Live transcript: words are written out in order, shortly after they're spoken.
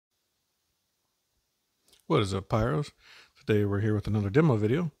What is up, Pyros? Today we're here with another demo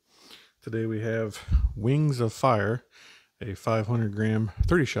video. Today we have Wings of Fire, a 500 gram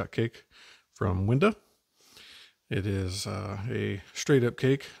 30 shot cake from Winda. It is a straight up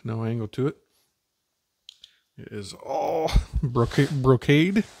cake, no angle to it. It is all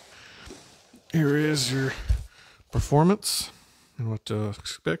brocade. Here is your performance and what to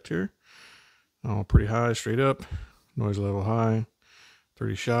expect here. All pretty high, straight up, noise level high,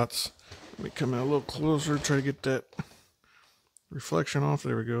 30 shots. Let me come in a little closer, try to get that reflection off.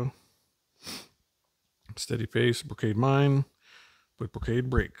 There we go. Steady pace, brocade mine, with brocade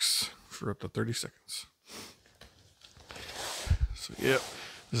brakes for up to 30 seconds. So yep,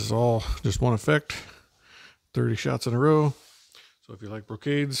 this is all just one effect, 30 shots in a row. So if you like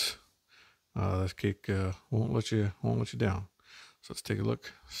brocades, this cake won't let you down. So let's take a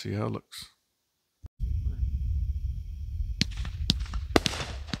look, see how it looks.